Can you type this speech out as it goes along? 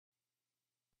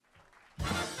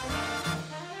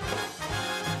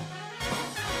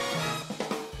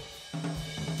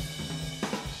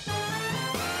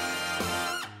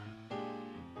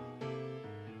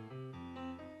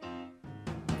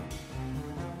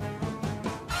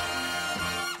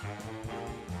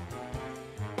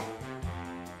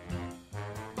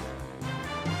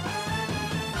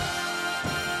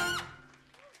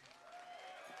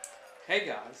Hey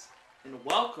guys, and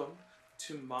welcome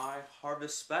to my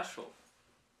Harvest Special.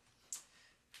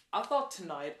 I thought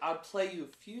tonight I'd play you a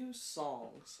few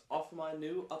songs off of my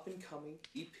new up-and-coming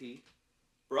EP,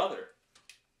 Brother.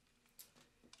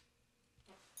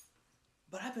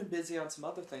 But I've been busy on some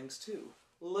other things too.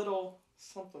 Little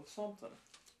something something.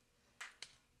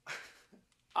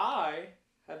 I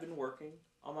have been working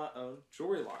on my own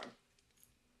jewelry line,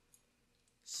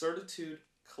 Certitude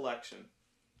collection.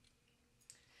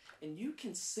 And you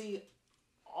can see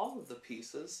all of the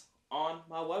pieces on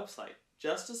my website,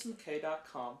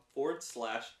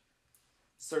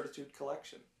 justusmacay.com/Certitude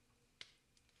collection.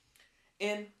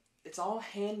 And it's all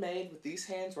handmade with these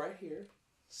hands right here.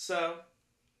 So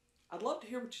I'd love to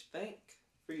hear what you think,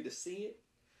 for you to see it.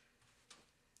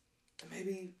 And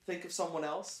maybe think of someone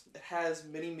else. It has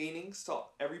many meanings to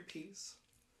every piece.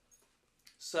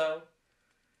 So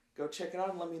go check it out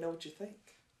and let me know what you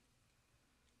think.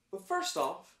 But first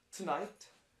off, tonight,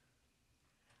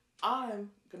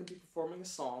 I'm going to be performing a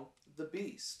song, The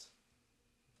Beast.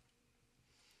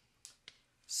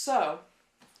 So,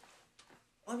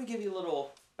 let me give you a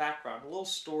little background, a little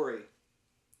story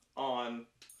on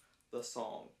the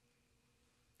song.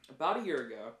 About a year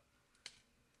ago,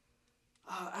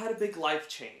 I had a big life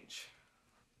change.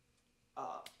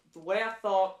 The way I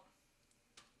thought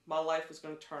my life was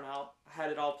going to turn out, I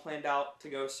had it all planned out to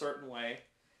go a certain way.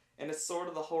 And it's sort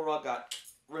of the whole rug got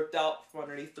ripped out from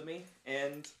underneath of me.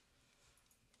 And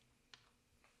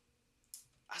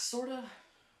I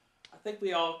think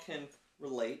we all can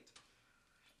relate.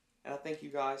 And I think you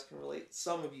guys can relate.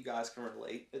 Some of you guys can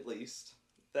relate, at least.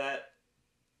 That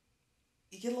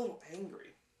you get a little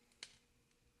angry.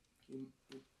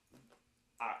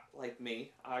 Like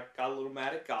me, I got a little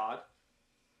mad at God.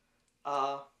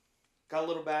 Got a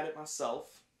little mad at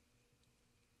myself.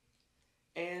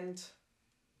 And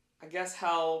I guess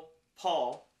how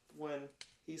Paul, when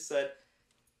he said,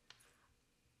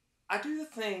 I do the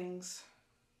things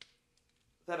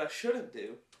that I shouldn't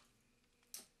do,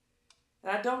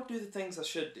 and I don't do the things I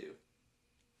should do.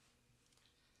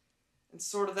 And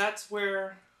sort of that's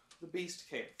where the beast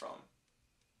came from.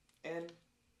 And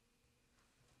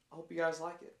I hope you guys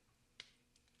like it.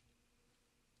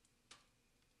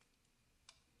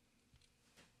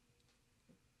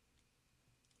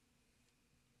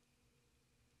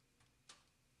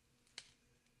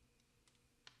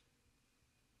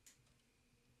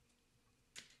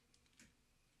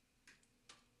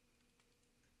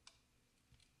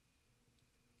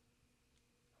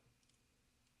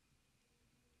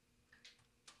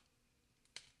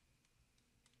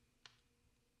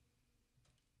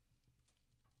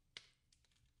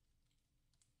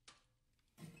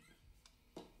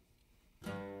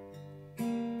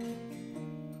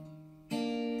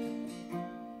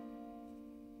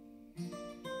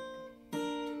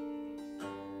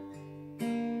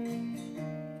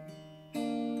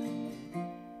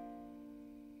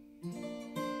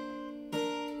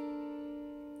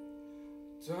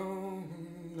 Don't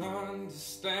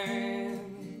understand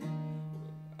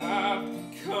what I've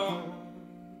become.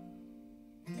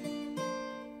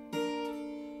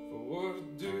 For what I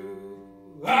do,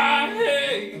 I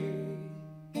hate.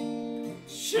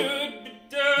 Should be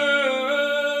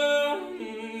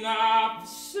done, I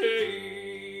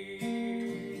say.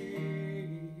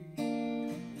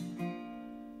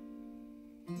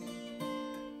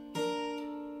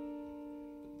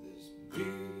 This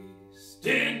beast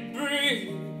did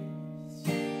breathe.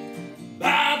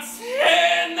 That's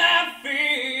in their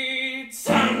feet.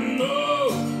 I know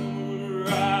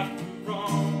right from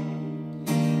wrong.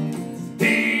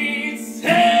 Beats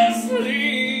his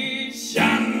leash.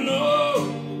 I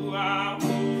know I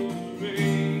will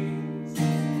raise.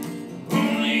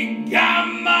 Only got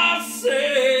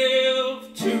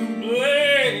myself to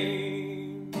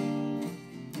blame.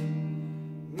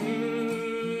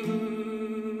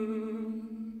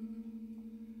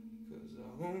 'Cause I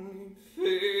only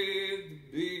fed the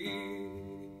beast.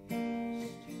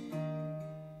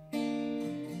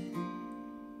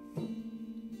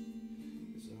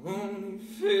 'Cause I only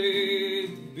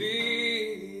fed the beast.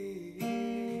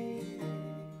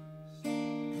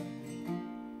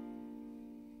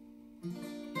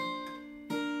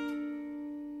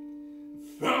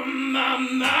 From my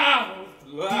mouth,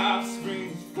 life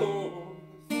springs forth.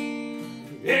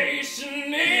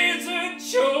 Creation is a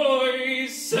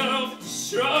choice,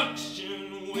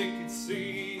 self-destruction, wicked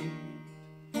seed.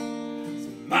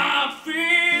 My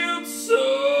field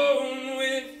sown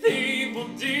with evil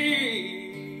deeds.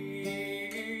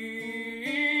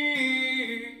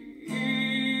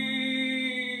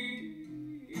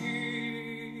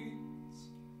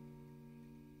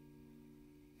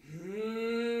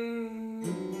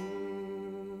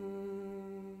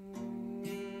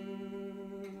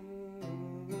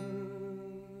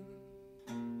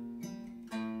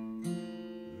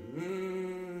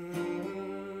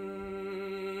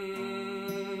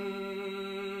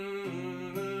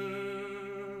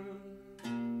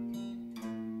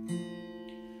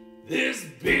 this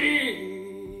beast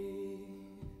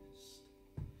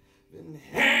been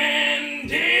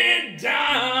handed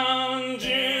down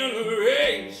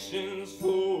generations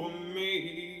for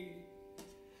me,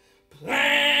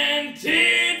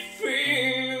 planted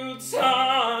fields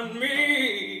on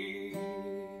me,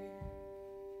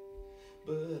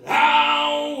 but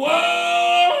I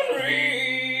won't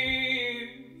reap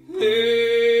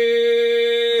this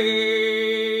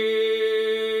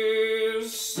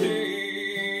seed.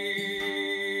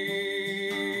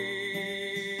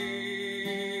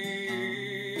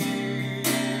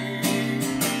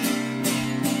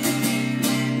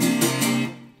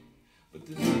 But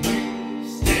the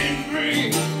beast in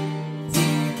breeze,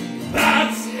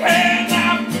 that's head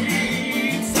that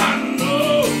beats, I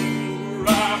know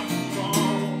right from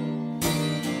wrong.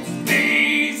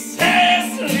 These says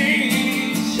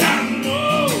leash, I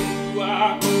know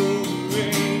I hold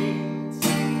reins.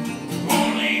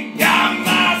 Only got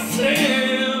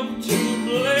myself to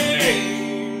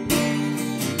blame.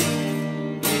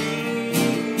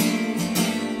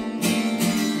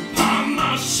 On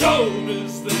my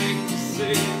shoulders they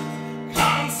say,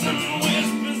 constant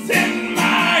whispers in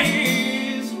my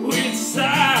ears. Which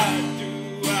side do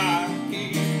I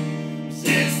hear?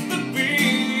 Resist the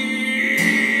beast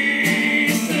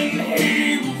and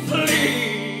he will flee.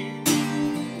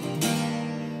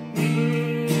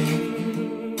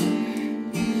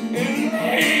 And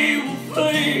he will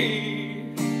flee.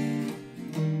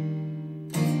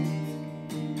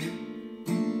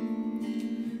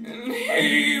 And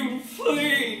he will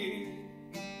flee.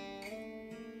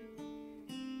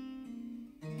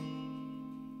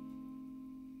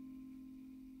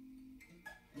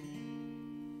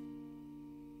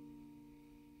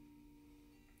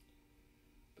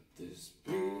 This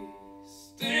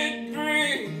beast it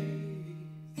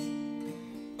breathes,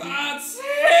 bites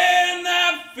in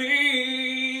that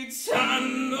feeds. I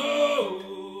know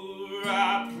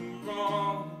right from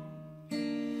wrong.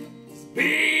 This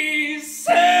beast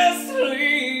says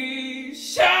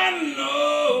leash, I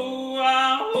know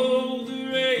I hold the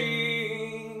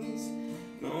reins.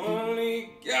 Only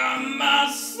got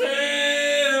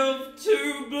myself to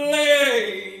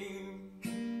blame.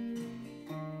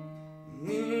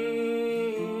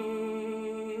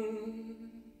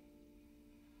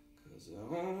 'Cause I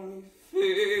only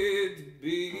fed the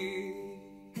beast.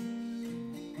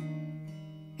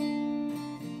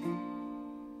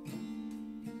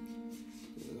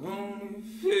 'Cause I only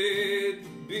fed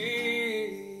the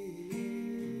beast.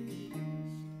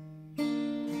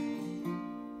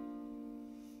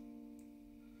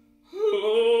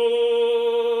 Lord,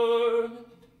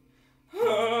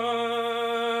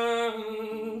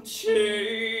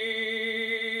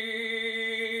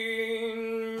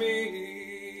 unchain me.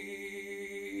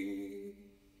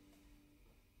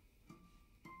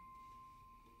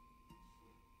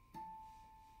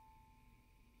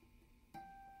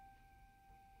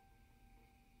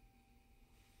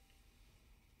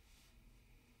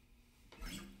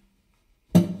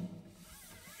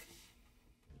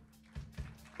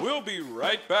 We'll be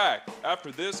right back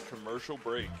after this commercial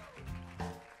break.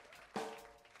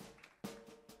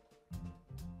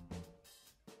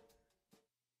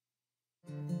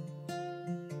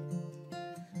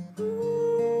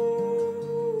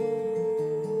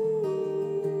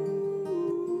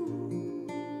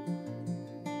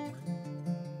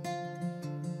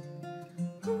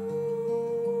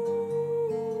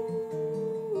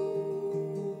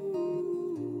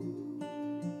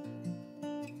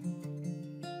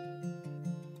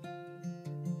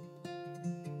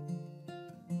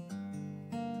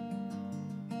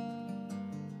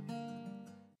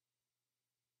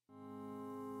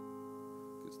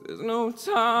 There's no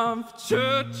time for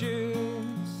churches.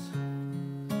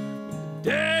 The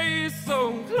day is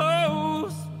so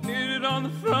close, needed on the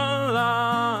front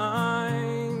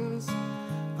lines.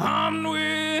 Armed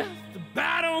with the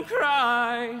battle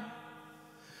cry,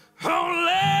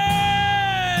 holy,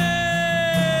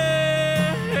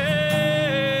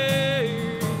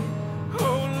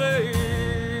 holy,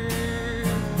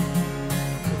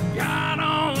 God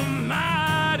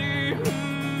Almighty,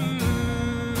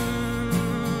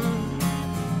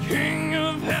 King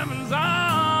of Heaven's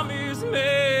armies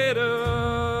made us.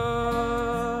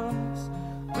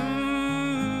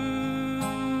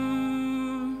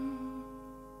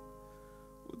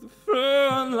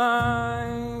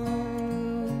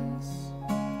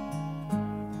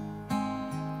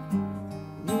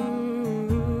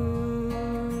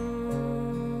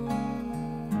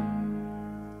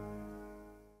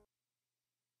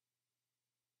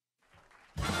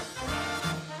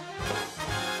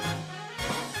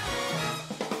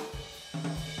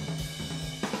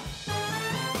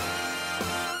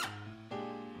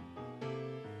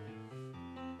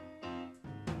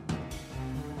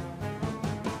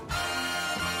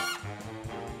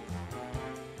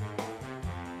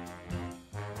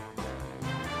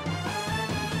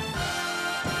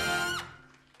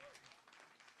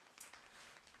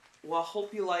 well, I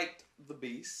hope you liked The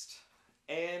Beast,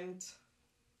 and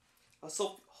I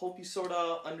hope you sort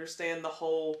of understand the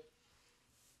whole,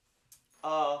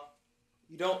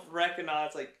 you don't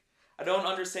recognize, like, I don't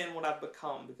understand what I've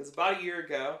become, because about a year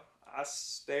ago, I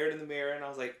stared in the mirror and I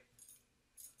was like,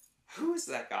 who is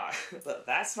that guy?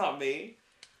 That's not me.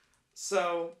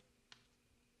 So,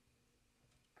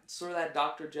 sort of that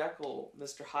Dr. Jekyll,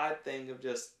 Mr. Hyde thing of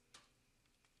just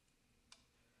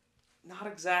not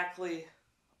exactly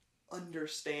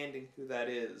understanding who that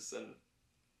is and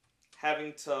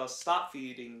having to stop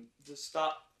feeding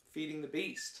the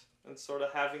beast and sort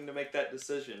of having to make that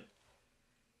decision.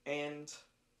 And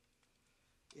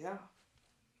yeah.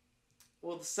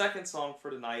 Well, the second song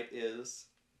for tonight is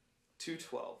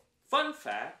 212. Fun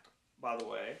fact, by the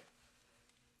way,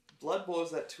 blood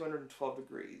boils at 212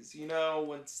 degrees. You know,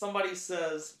 when somebody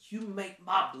says, you make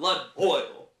my blood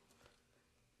boil,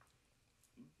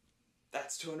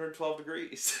 that's 212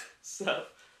 degrees. So,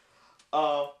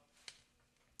 let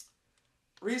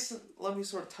me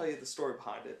sort of tell you the story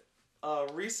behind it.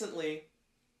 Recently,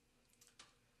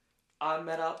 I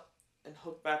met up and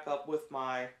hooked back up with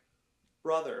my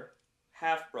brother,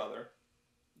 half-brother,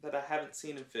 that I haven't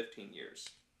seen in 15 years.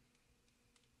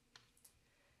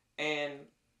 And,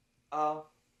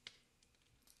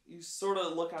 you sort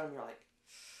of look at him and you're like,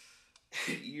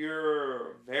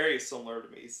 you're very similar to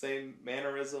me. Same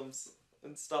mannerisms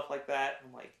and stuff like that.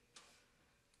 I'm like,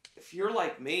 if you're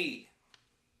like me,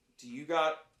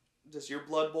 does your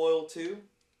blood boil too?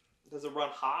 Does it run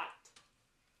hot?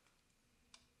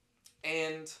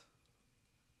 And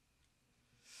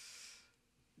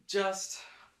just,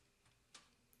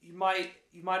 you might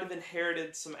have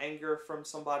inherited some anger from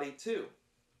somebody too.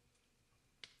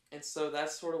 And so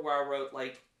that's sort of where I wrote,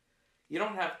 like, you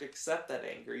don't have to accept that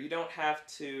anger. You don't have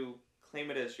to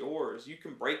claim it as yours. You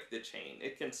can break the chain.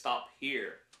 It can stop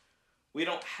here. We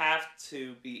don't have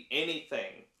to be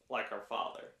anything like our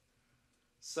Father.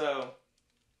 So,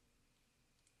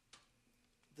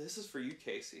 this is for you,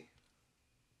 Casey.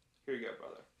 Here you go,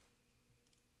 brother.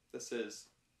 This is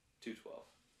 212.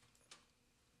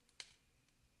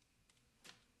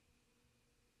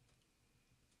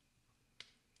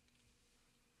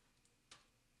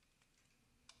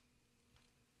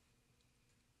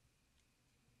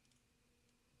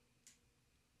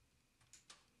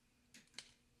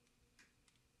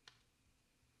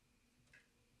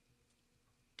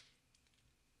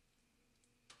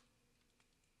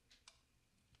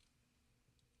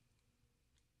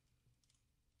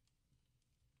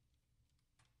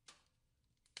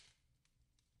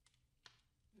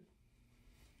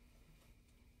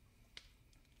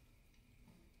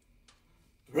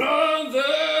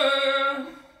 Brother,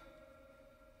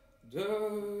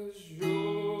 does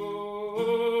your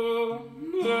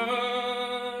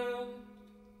blood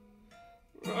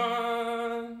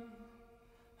run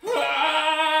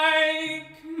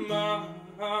like mine?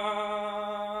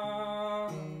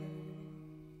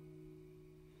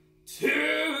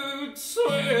 212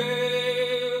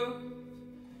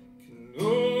 can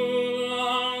no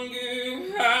longer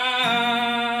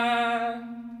hide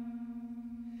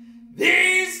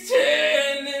these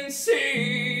tendencies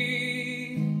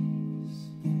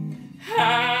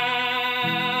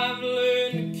I've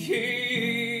learned to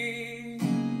keep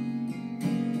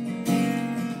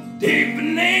deep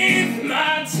beneath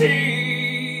my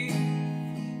teeth,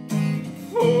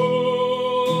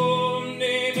 formed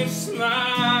in a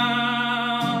smile.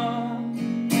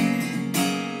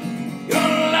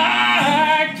 You're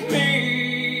like me,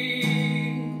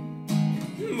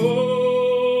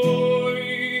 more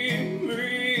you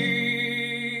breathe.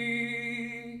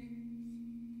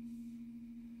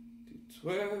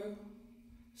 212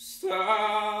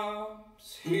 stops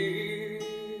here.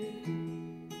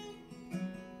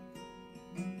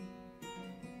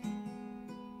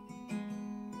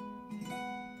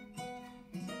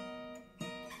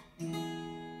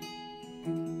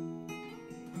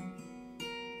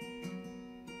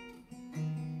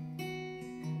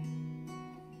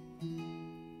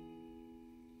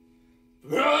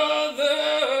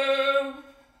 Brother,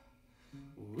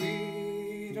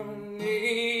 we don't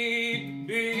need to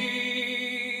be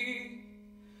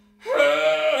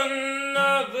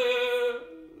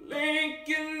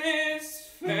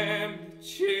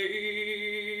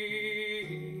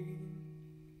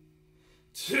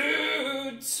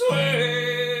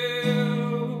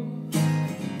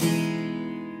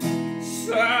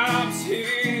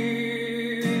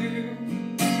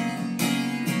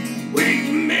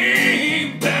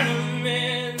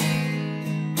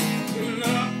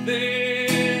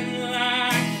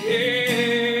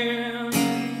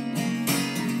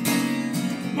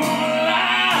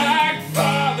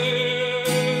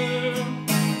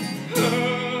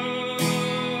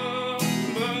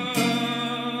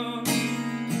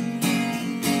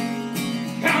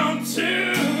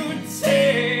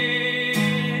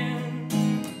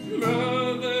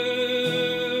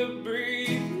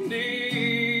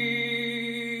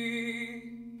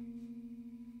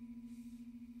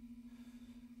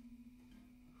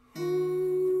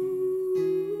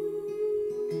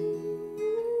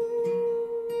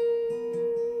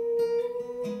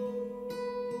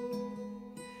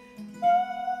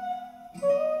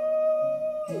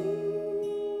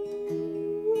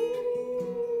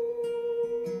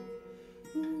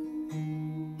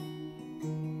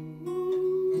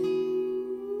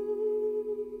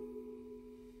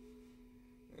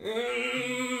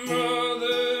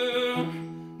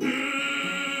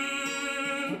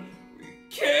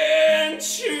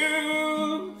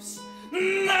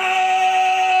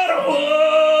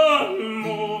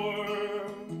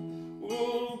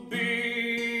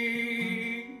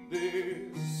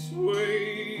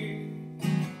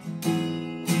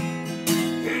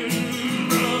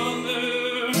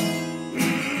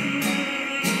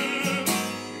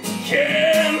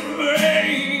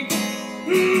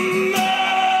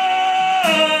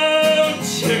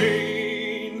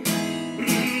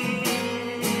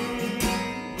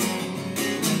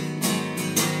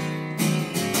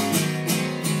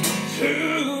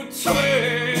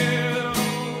 12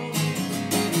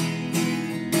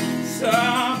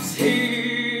 stops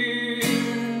here.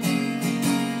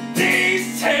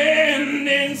 These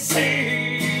tendencies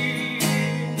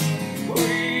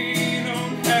we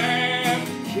don't have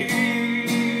to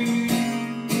keep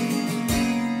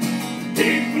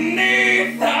deep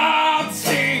beneath our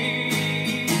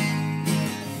teeth,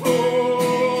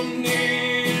 folding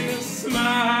in a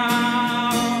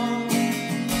smile.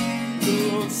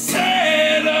 Lord,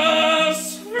 set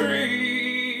us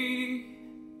free.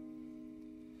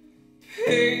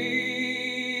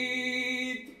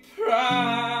 Paid the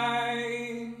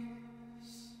price.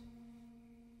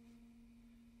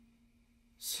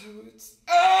 So it's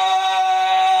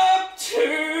up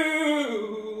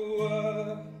to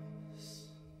us,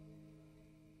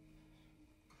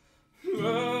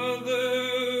 Mother.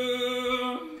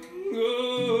 Go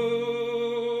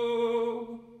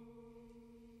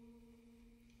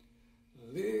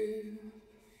live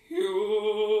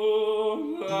your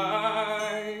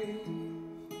life.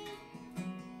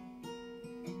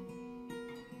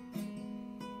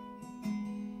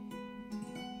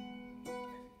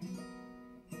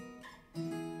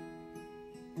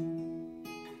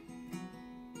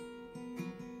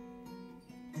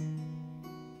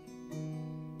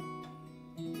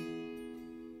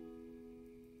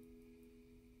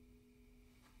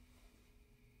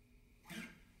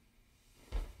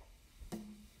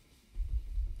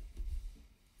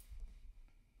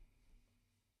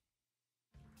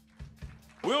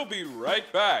 We'll be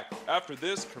right back after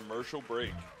this commercial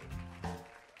break.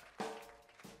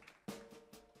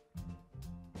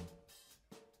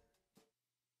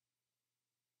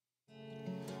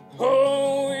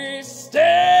 Oh, we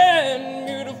stand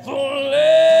beautiful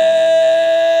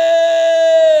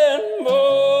and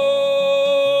more.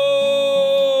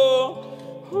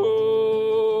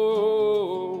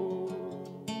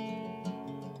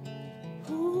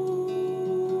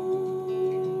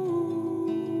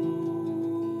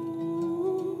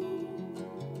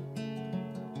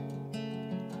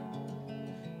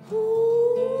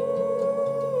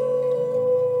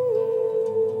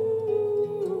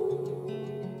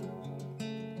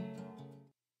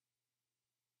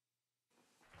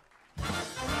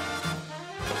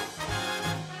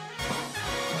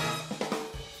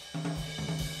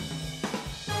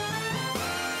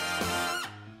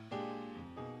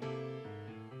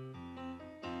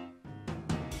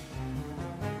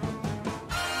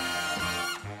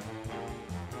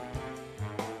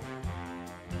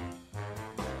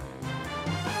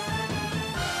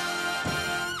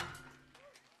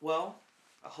 Well,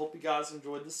 I hope you guys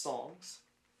enjoyed the songs.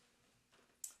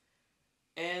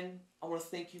 And I want to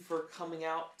thank you for coming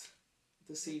out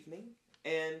this evening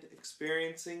and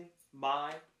experiencing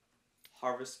my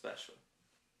Harvest Special.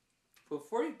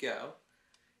 Before you go,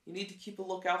 you need to keep a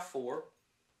lookout for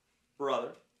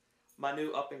Brother, my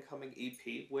new up-and-coming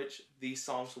EP, which these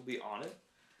songs will be on it,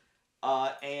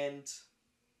 and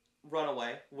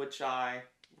Runaway, which I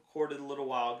recorded a little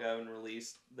while ago and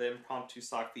released, the impromptu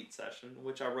sock feet session,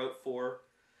 which I wrote for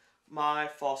my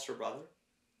foster brother,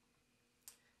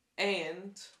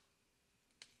 and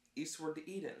Eastward to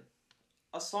Eden,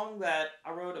 a song that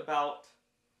I wrote about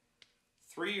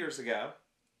 3 years ago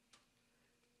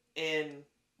and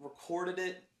recorded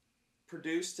it,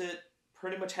 produced it,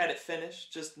 pretty much had it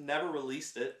finished, just never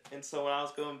released it. And so when I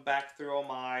was going back through all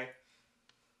my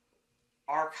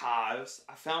archives,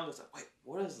 I found it. I was like, wait,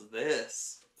 what is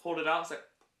this? Pulled it out. I was like,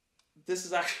 this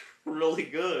is actually really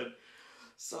good.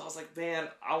 So I was like, man,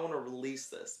 I want to release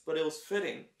this. But it was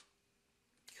fitting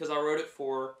because I wrote it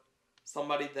for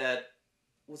somebody that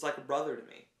was like a brother to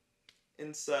me.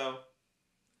 And so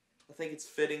I think it's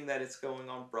fitting that it's going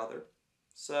on Brother.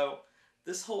 So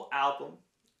this whole album,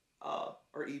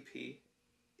 or EP,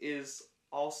 is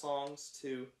all songs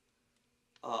to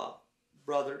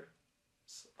brothers,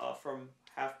 from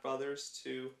half brothers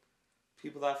to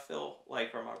people that I feel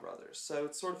like are my brothers. So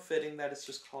it's sort of fitting that it's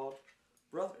just called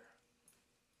Brother.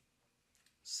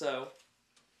 So,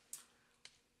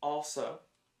 also,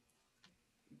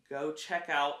 go check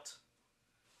out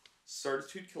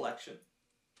Certitude Collection,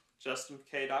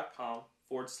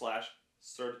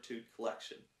 justusmackaay.com/Certitude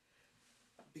Collection.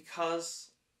 Because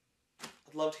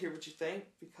I'd love to hear what you think,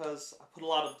 because I put a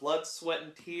lot of blood, sweat,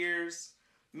 and tears,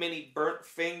 many burnt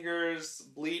fingers,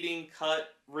 bleeding,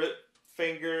 cut, ripped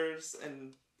fingers,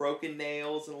 and broken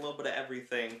nails, and a little bit of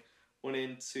everything went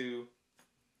into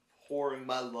pouring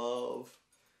my love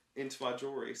into my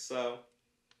jewelry. So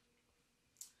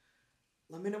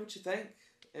let me know what you think,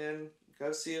 and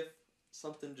go see if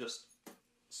something just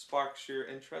sparks your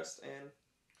interest and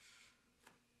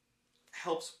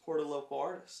help support a local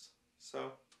artist.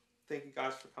 So thank you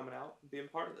guys for coming out and being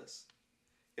part of this.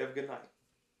 You have a good night.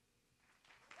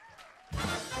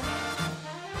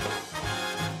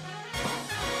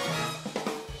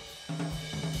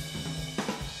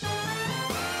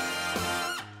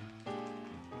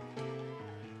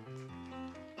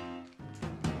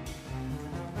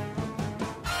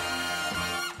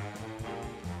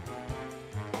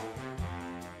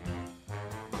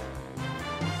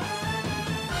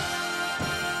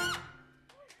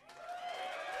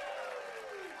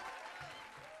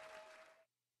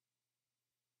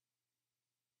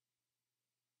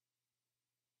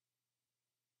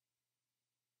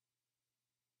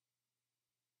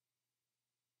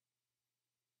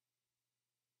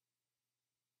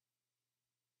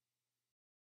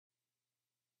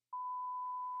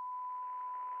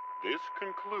 This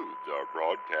concludes our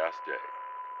broadcast day.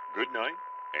 Good night,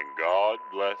 and God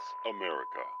bless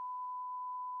America.